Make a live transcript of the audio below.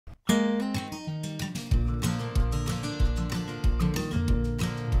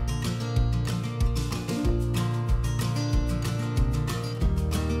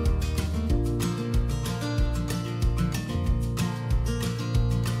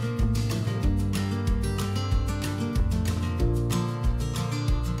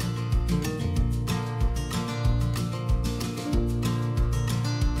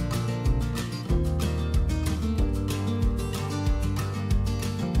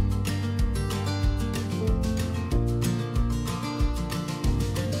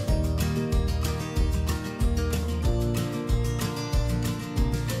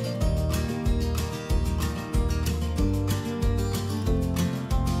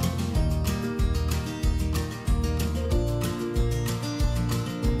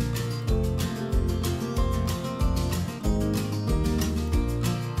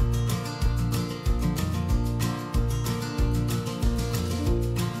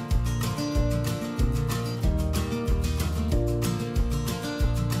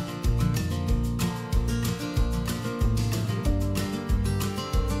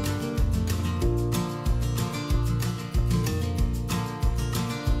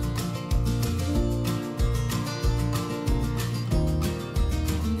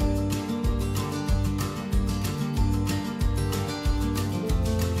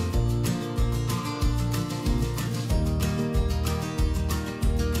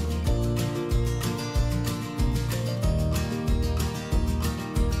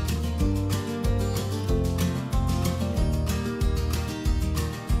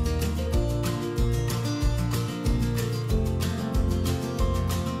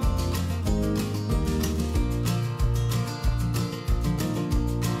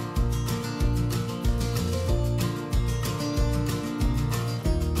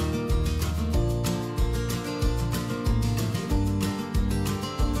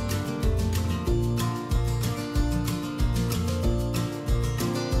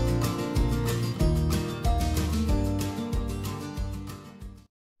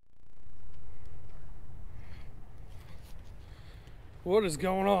What is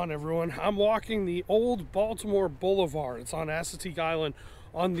going on, everyone? I'm walking the old Baltimore Boulevard. It's on Assateague Island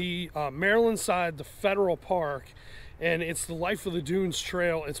on the Maryland side, the Federal Park, and it's the Life of the Dunes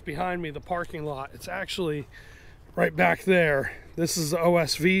Trail. It's behind me, the parking lot. It's actually right back there. This is the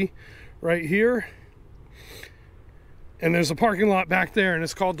OSV right here, and there's a parking lot back there, and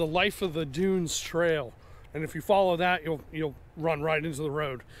it's called the Life of the Dunes Trail. And if you follow that, you'll run right into the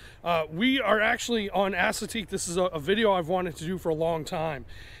road. We are actually on Assateague. This is a video I've wanted to do for a long time,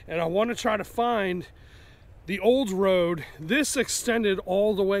 and I want to try to find the old road. This extended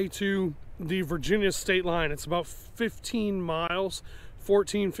all the way to the Virginia state line. It's about 15 miles,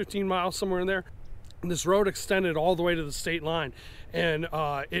 14, 15 miles, somewhere in there. And this road extended all the way to the state line, and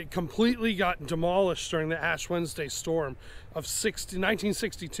it completely got demolished during the Ash Wednesday storm of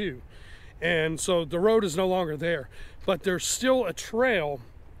 1962. And so the road is no longer there, but there's still a trail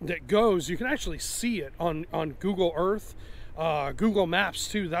that goes. You can actually see it on Google Earth, Google Maps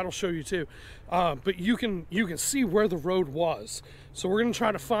too. That'll show you too. But you can see where the road was. So we're gonna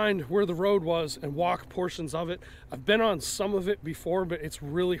try to find where the road was and walk portions of it. I've been on some of it before, but it's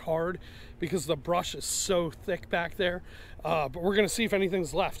really hard because the brush is so thick back there. But we're gonna see if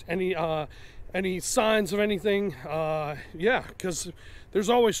anything's left. Any signs of anything. Yeah, because there's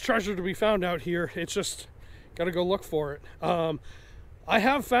always treasure to be found out here. It's just gotta go look for it. I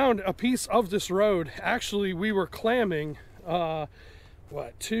have found a piece of this road. Actually, we were clamming about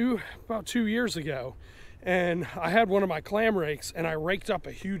 2 years ago, and I had one of my clam rakes and I raked up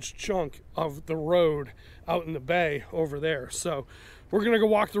a huge chunk of the road out in the bay over there. So we're gonna go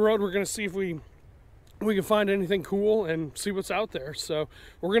walk the road. We're gonna see if we can find anything cool and see what's out there. So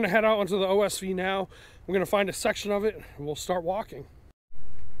we're gonna head out onto the OSV now. We're gonna find a section of it and we'll start walking.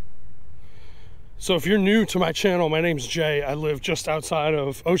 So if you're new to my channel, my name's Jay. I live just outside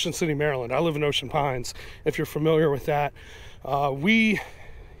of Ocean City, Maryland. I live in Ocean Pines, if you're familiar with that. We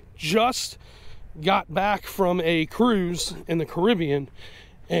just got back from a cruise in the Caribbean,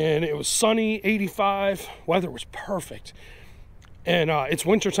 and it was sunny, 85. Weather was perfect. And it's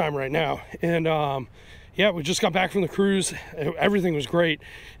wintertime right now. And yeah, we just got back from the cruise. Everything was great.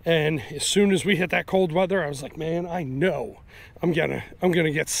 And as soon as we hit that cold weather, I was like, man, I know I'm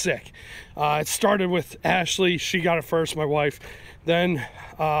gonna get sick. It started with Ashley. She got it first, my wife. Then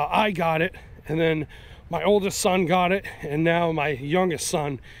I got it, and then my oldest son got it, and now my younger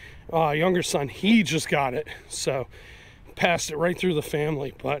son, he just got it. So passed it right through the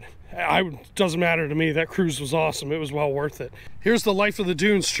family. But doesn't matter to me. That cruise was awesome. It was well worth it. Here's the Life of the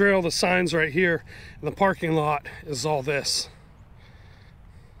Dunes Trail. The signs right here. And the parking lot is all this.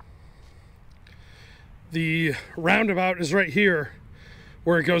 The roundabout is right here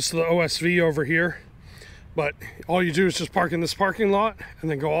where it goes to the OSV over here. But all you do is just park in this parking lot and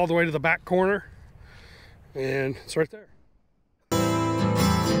then go all the way to the back corner. And it's right there.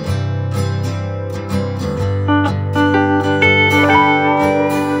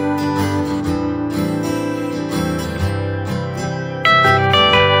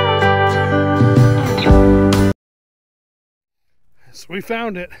 So we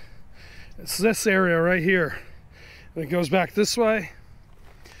found it. It's this area right here. And it goes back this way.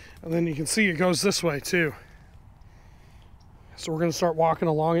 And then you can see it goes this way too. So we're going to start walking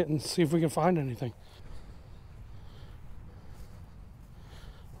along it and see if we can find anything.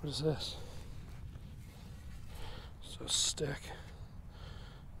 What is this? It's a stick.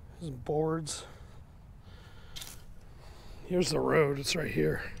 There's boards. Here's the road. It's right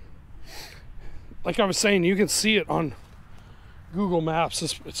here. Like I was saying, you can see it on Google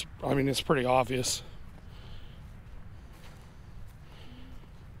Maps. I mean, it's pretty obvious.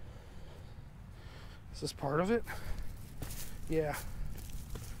 Is this part of it? Yeah.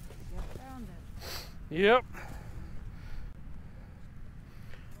 You found it. Yep.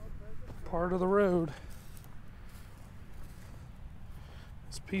 Part of the road.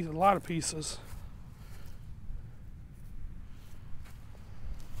 It's a lot of pieces.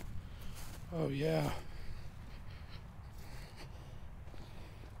 Oh yeah.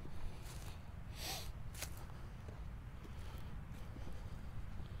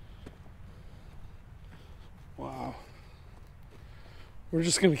 Wow. We're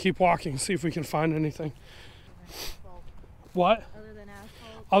just going to keep walking, see if we can find anything. What? Other than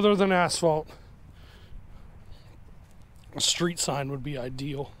asphalt? Other than asphalt. A street sign would be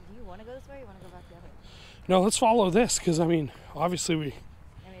ideal. Do you want to go this way or you want to go back the other way? No, let's follow this, because I mean, obviously we... I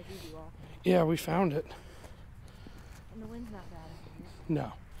mean, it's easy walking. Yeah, we found it. And the wind's not bad.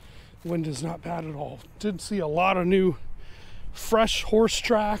 No, the wind is not bad at all. Did see a lot of new fresh horse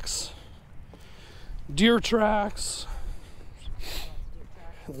tracks, deer tracks.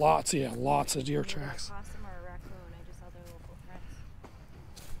 Lots of deer tracks. Possum or a raccoon. I just saw their little footprints.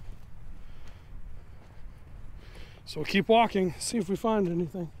 So we'll keep walking, see if we find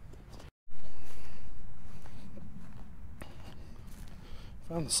anything.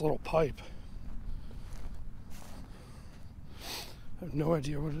 Found this little pipe. I have no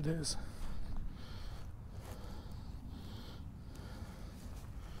idea what it is.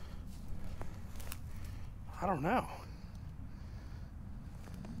 I don't know.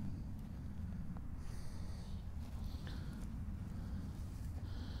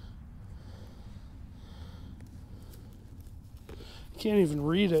 Can't even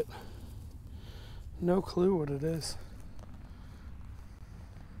read it. No clue what it is.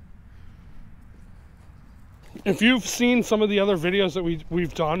 If you've seen some of the other videos that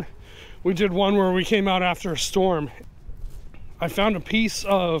we've done, we did one where we came out after a storm. I found a piece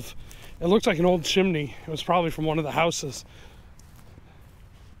of, it looked like an old chimney. It was probably from one of the houses.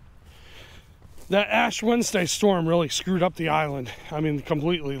 That Ash Wednesday storm really screwed up the island. I mean,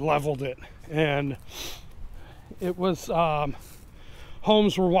 completely leveled it. And it was,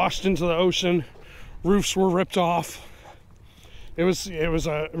 homes were washed into the ocean. Roofs were ripped off. It was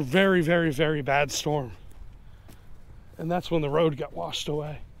a very, very, very bad storm. And that's when the road got washed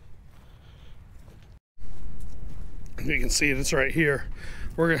away. You can see it, it's right here.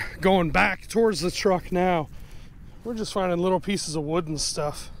 We're going back towards the truck now. We're just finding little pieces of wood and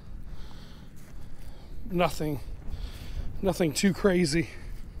stuff. Nothing too crazy.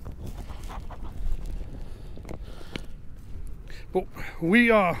 But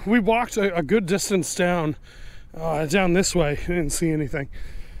we walked a good distance down this way. We didn't see anything.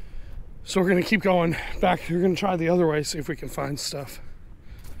 So we're gonna keep going back. We're gonna try the other way, see if we can find stuff.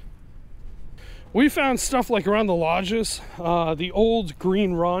 We found stuff like around the lodges, the old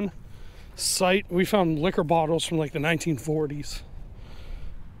Green Run site. We found liquor bottles from like the 1940s.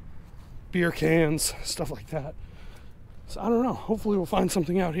 Beer cans, stuff like that. So I don't know, hopefully we'll find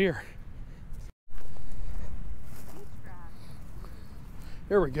something out here.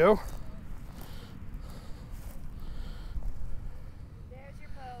 Here we go. There's your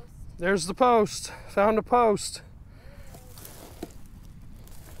post. There's the post. Found a post.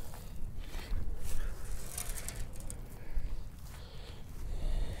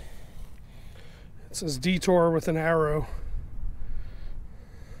 It says detour with an arrow.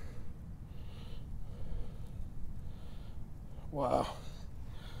 Wow.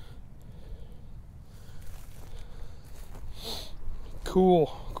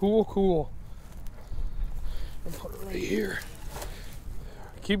 Cool, cool, cool. I'll put it right here.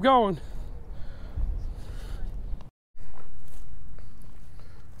 Keep going.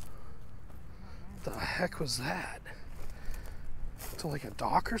 What the heck was that? To like a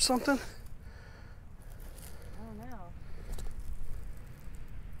dock or something? I don't know.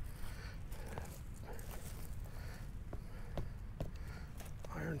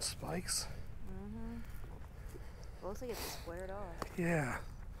 Iron spikes. Looks like it's squared off. Yeah.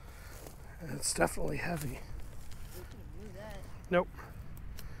 And it's definitely heavy. We can use that. Nope.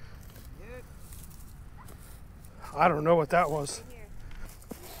 I don't know what that was. Right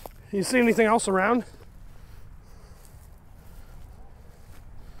here. You see anything else around?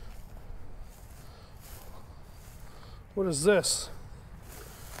 What is this?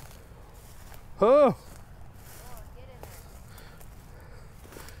 Oh! Oh, get in there.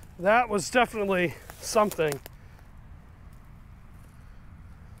 That was definitely something.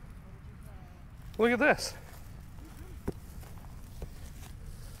 Look at this.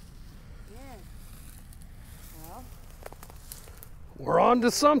 Yeah. Well, We're on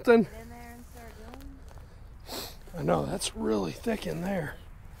to something. get in there and start doing. I know, that's really thick in there.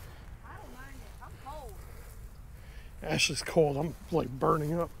 I don't mind it. I'm cold. Ashley's cold. I'm like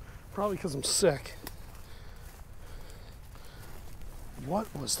burning up. Probably because I'm sick. What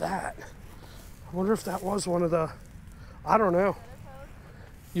was that? I wonder if that was one of the... I don't know.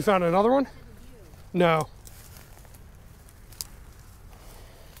 You found another one? No.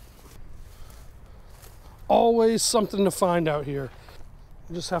 Always something to find out here.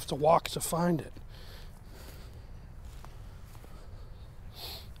 You just have to walk to find it.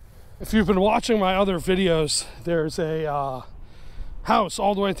 If you've been watching my other videos, there's a house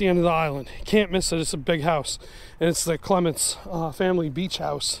all the way at the end of the island. You can't miss it. It's a big house. And it's the Clements family beach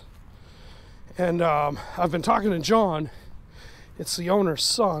house. And I've been talking to John. It's the owner's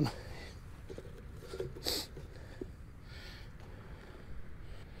son.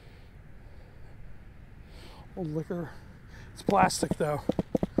 Old liquor. It's plastic though.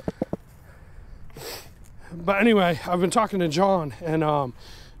 But anyway, I've been talking to John, and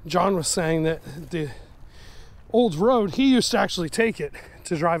John was saying that the old road, he used to actually take it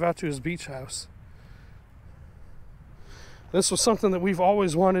to drive out to his beach house. This was something that we've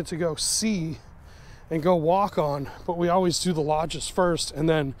always wanted to go see, and go walk on, but we always do the lodges first, and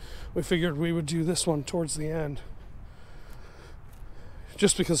then we figured we would do this one towards the end,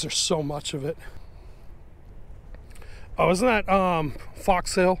 just because there's so much of it. Oh, isn't that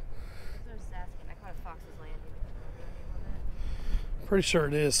Fox Hill? I was just asking. I call it Fox's Landing. Pretty sure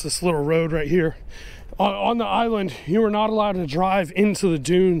it is. This little road right here. On the island, you are not allowed to drive into the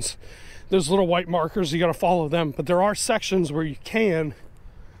dunes. There's little white markers, you got to follow them. But there are sections where you can,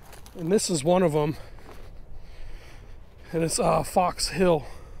 and this is one of them. And it's Fox Hill.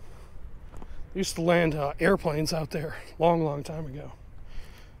 They used to land airplanes out there long time ago.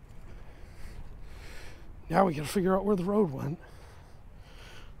 Now we got to figure out where the road went.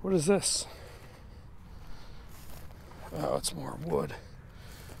 What is this? Oh, it's more wood.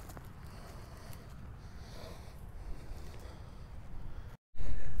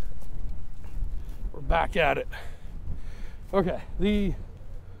 We're back at it. Okay, the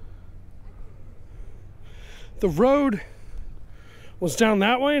road was down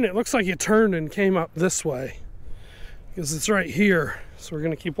that way, and it looks like it turned and came up this way because it's right here. So we're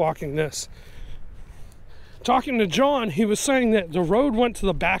gonna keep walking this. Talking to John, he was saying that the road went to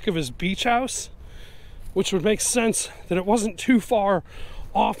the back of his beach house, which would make sense that it wasn't too far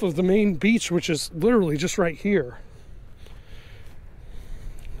off of the main beach, which is literally just right here.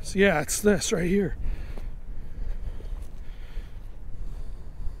 So yeah, it's this right here.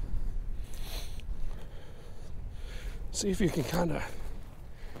 See if you can kind of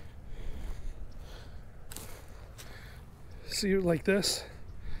see it like this.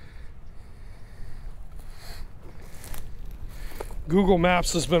 Google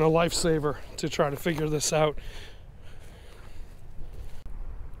Maps has been a lifesaver to try to figure this out.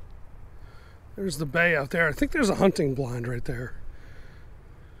 There's the bay out there. I think there's a hunting blind right there.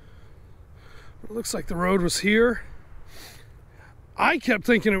 It looks like the road was here. I kept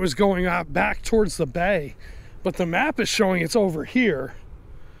thinking it was going out back towards the bay, but the map is showing it's over here,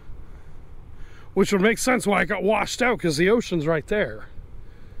 which would make sense why it got washed out, because the ocean's right there.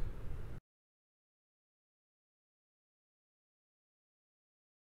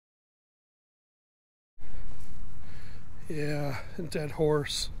 Yeah, a dead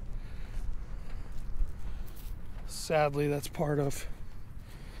horse. Sadly, that's part of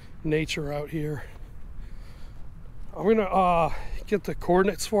nature out here. I'm gonna get the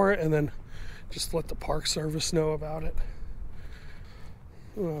coordinates for it and then just let the Park Service know about it.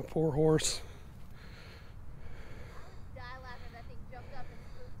 Poor horse. Die laughing, that thing jumped up and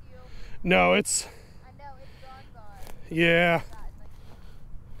spooked you. No, it's... I know, it's gone. Yeah.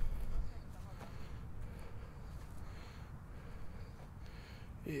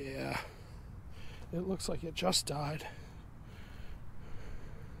 Yeah. It looks like it just died.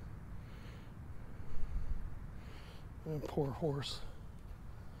 And poor horse.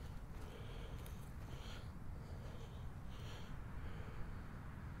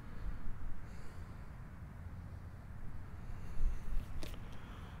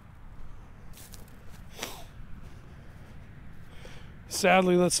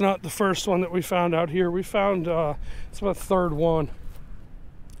 Sadly, that's not the first one that we found out here. We found, it's about the third one.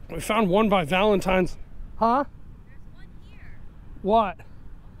 We found one by Valentine's. Huh? There's one here. What? A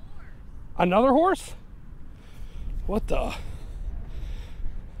horse. Another horse? What the?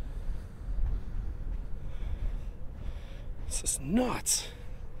 This is nuts.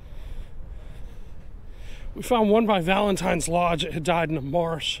 We found one by Valentine's Lodge. It had died in a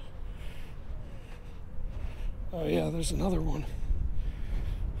marsh. Oh yeah, there's another one.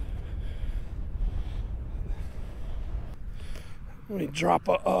 Let me drop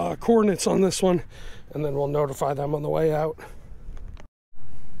coordinates on this one, and then we'll notify them on the way out.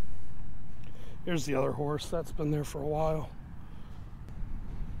 Here's the other horse. That's been there for a while.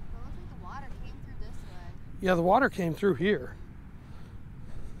 Well, it looks like the water came through this way. Yeah, the water came through here.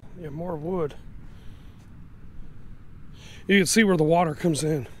 Yeah, more wood. You can see where the water comes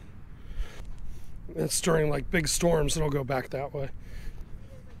in. It's during like big storms, it'll go back that way.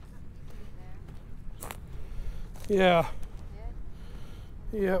 Yeah.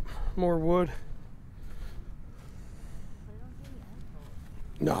 Yep, more wood.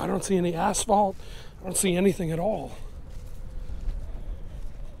 No, I don't see any asphalt. I don't see anything at all.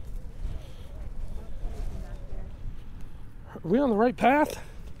 Are we on the right path?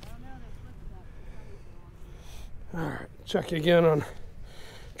 All right, check again on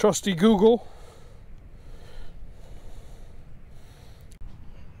trusty Google.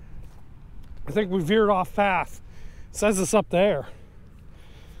 I think we veered off path. It says it's up there.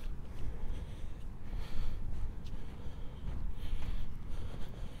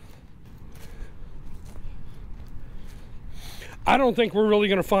 I don't think we're really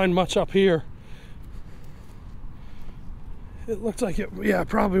going to find much up here. It looked like it, yeah,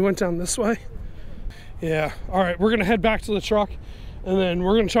 probably went down this way. Yeah, all right, we're gonna head back to the truck and then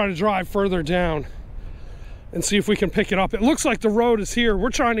we're gonna try to drive further down and see if we can pick it up. It looks like the road is here.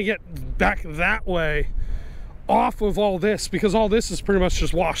 We're trying to get back that way off of all this because all this is pretty much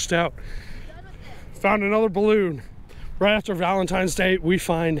just washed out. Found another balloon. Right after Valentine's Day, we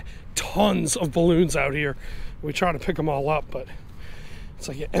find tons of balloons out here. We try to pick them all up, but it's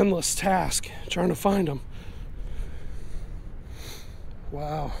like an endless task trying to find them.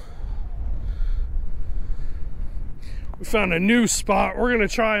 Wow. We found a new spot. We're gonna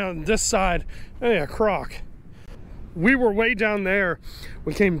try on this side. Hey, a croc. We were way down there.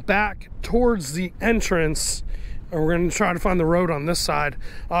 We came back towards the entrance and we're gonna try to find the road on this side.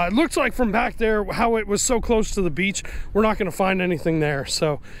 It looks like from back there, how it was so close to the beach, we're not gonna find anything there.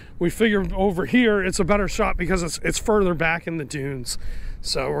 So we figured over here, it's a better shot because it's further back in the dunes.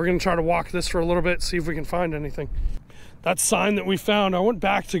 So we're gonna try to walk this for a little bit, see if we can find anything. That sign that we found, I went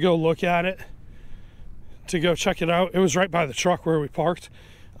back to go look at it, to go check it out. It was right by the truck where we parked.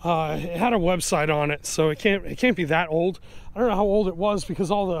 It had a website on it, so it can't be that old. I don't know how old it was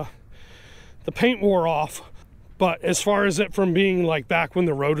because all the paint wore off. But as far as it from being like back when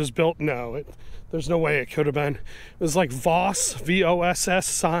the road was built, no, there's no way it could have been. It was like Voss, VOSS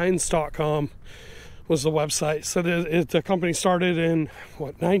signs.com was the website. So the company started in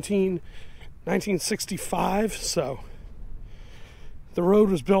what, 1965. So the road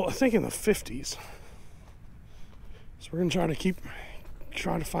was built, I think, in the 50s. So we're gonna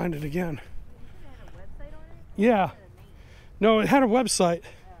try to find it again. It had a website on it? Yeah. No, it had a website.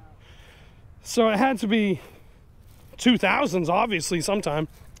 So it had to be 2000s, obviously, sometime.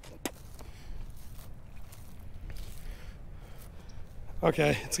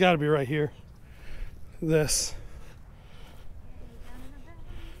 Okay, it's got to be right here. This.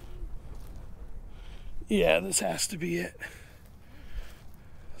 Yeah, this has to be it.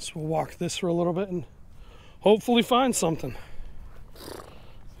 So we'll walk this for a little bit and hopefully find something.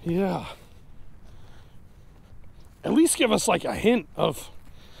 Yeah. At least give us like a hint of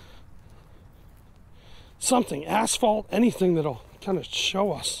something, asphalt, anything that'll kind of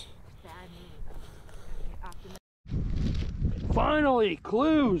show us. Finally,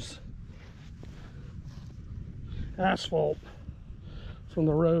 clues. Asphalt from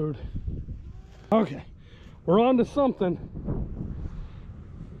the road. Okay, we're on to something.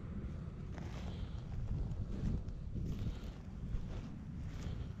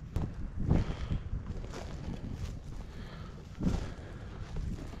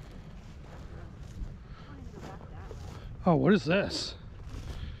 Oh, what is this?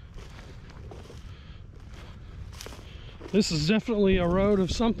 This is definitely a road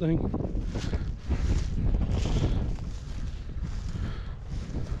of something.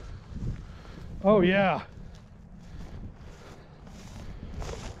 Oh, yeah.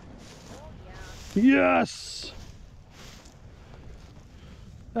 Yes!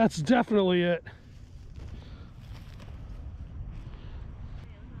 That's definitely it.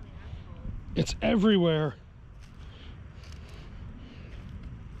 It's everywhere.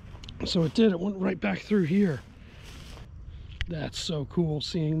 So it did, it went right back through here. That's so cool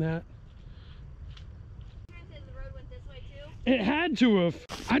seeing that. The road went this way too? It had to have.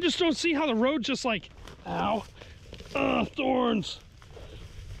 I just don't see how the road just like, ow, thorns.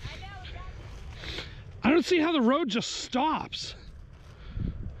 I know, exactly. I don't see how the road just stops.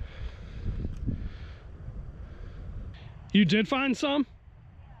 You did find some?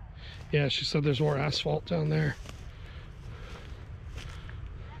 Yeah, she said there's more asphalt down there.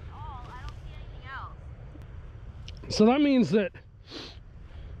 So that means that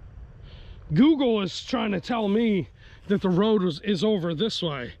Google is trying to tell me that the road is over this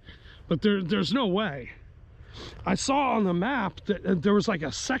way, but there's no way. I saw on the map that there was like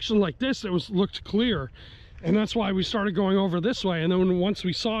a section like this that looked clear, and that's why we started going over this way. And then once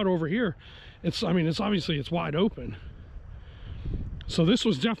we saw it over here, it's obviously it's wide open. So this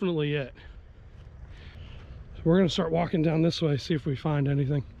was definitely it. So we're gonna start walking down this way, see if we find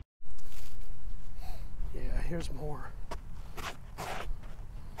anything. Yeah, here's more.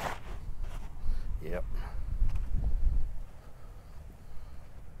 Yep.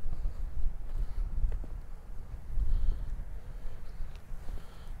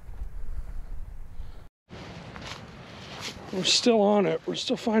 We're still on it. We're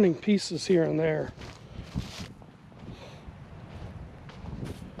still finding pieces here and there.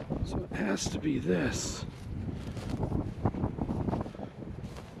 So it has to be this.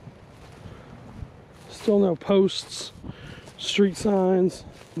 Still no posts, street signs,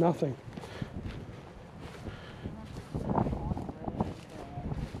 nothing.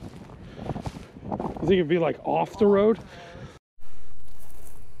 You think it'd be like off the road?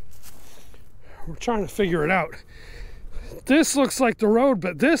 trying to figure it out. This looks like the road,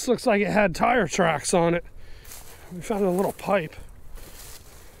 but this looks like it had tire tracks on it. We found a little pipe.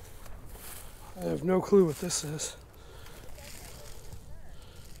 I have no clue what this is.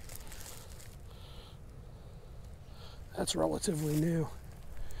 That's relatively new.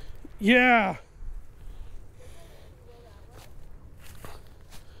 Yeah.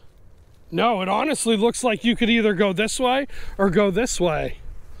 No, it honestly looks like you could either go this way or go this way.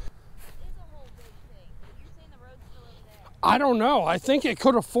 I don't know. I think it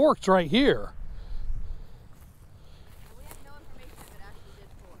could have forked right here. We have no information if it actually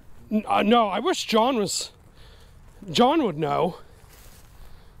did fork. No, I wish John would know.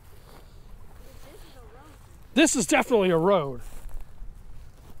 This is a road. This is definitely a road.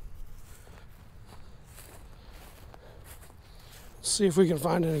 Let's see if we can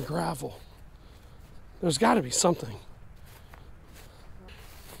find any gravel. There's got to be something.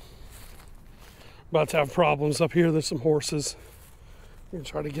 About to have problems up here. There's some horses. I'm gonna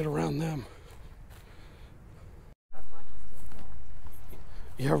try to get around them.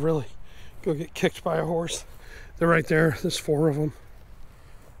 Yeah, really. Go get kicked by a horse. They're right there. There's 4 of them.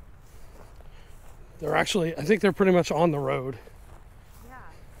 They're actually, I think they're pretty much on the road. Yeah.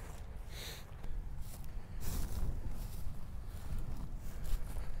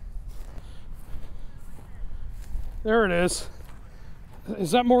 There it is.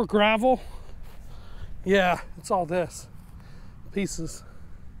 Is that more gravel? Yeah, it's all this. Pieces.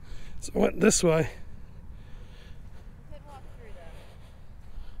 So it went this way. We could walk through them.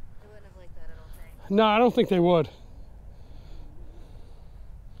 They wouldn't have liked that, I don't think. No, I don't think they would.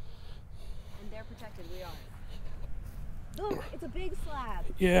 And they're protected, we are. Look, it's a big slab.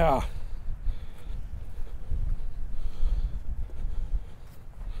 Yeah.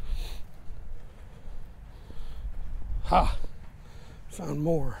 Ha. Found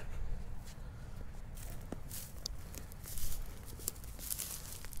more.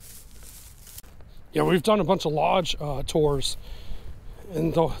 Yeah, we've done a bunch of lodge tours,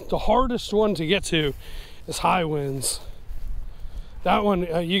 and the hardest one to get to is High Winds. That one,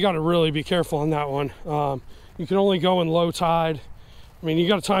 you got to really be careful on that one. You can only go in low tide. I mean, you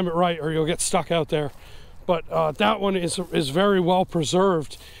got to time it right or you'll get stuck out there. But that one is very well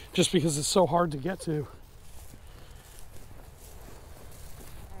preserved just because it's so hard to get to.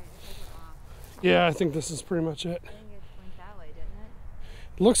 Yeah, I think this is pretty much it. I think it went that way, didn't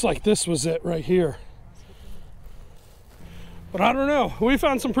it? Looks like this was it right here. But I don't know. We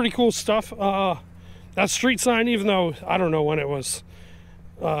found some pretty cool stuff. That street sign, even though I don't know when it was,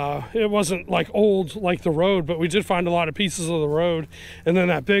 it wasn't like old like the road, but we did find a lot of pieces of the road. And then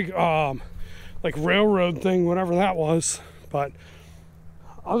that big like railroad thing, whatever that was. But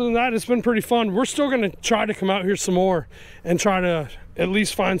other than that, it's been pretty fun. We're still going to try to come out here some more and try to at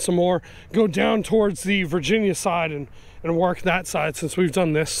least find some more. Go down towards the Virginia side and work that side since we've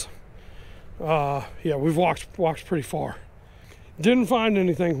done this. Yeah, we've walked pretty far. Didn't find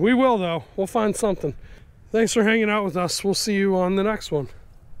anything. We will though. We'll find something. Thanks for hanging out with us. We'll see you on the next one.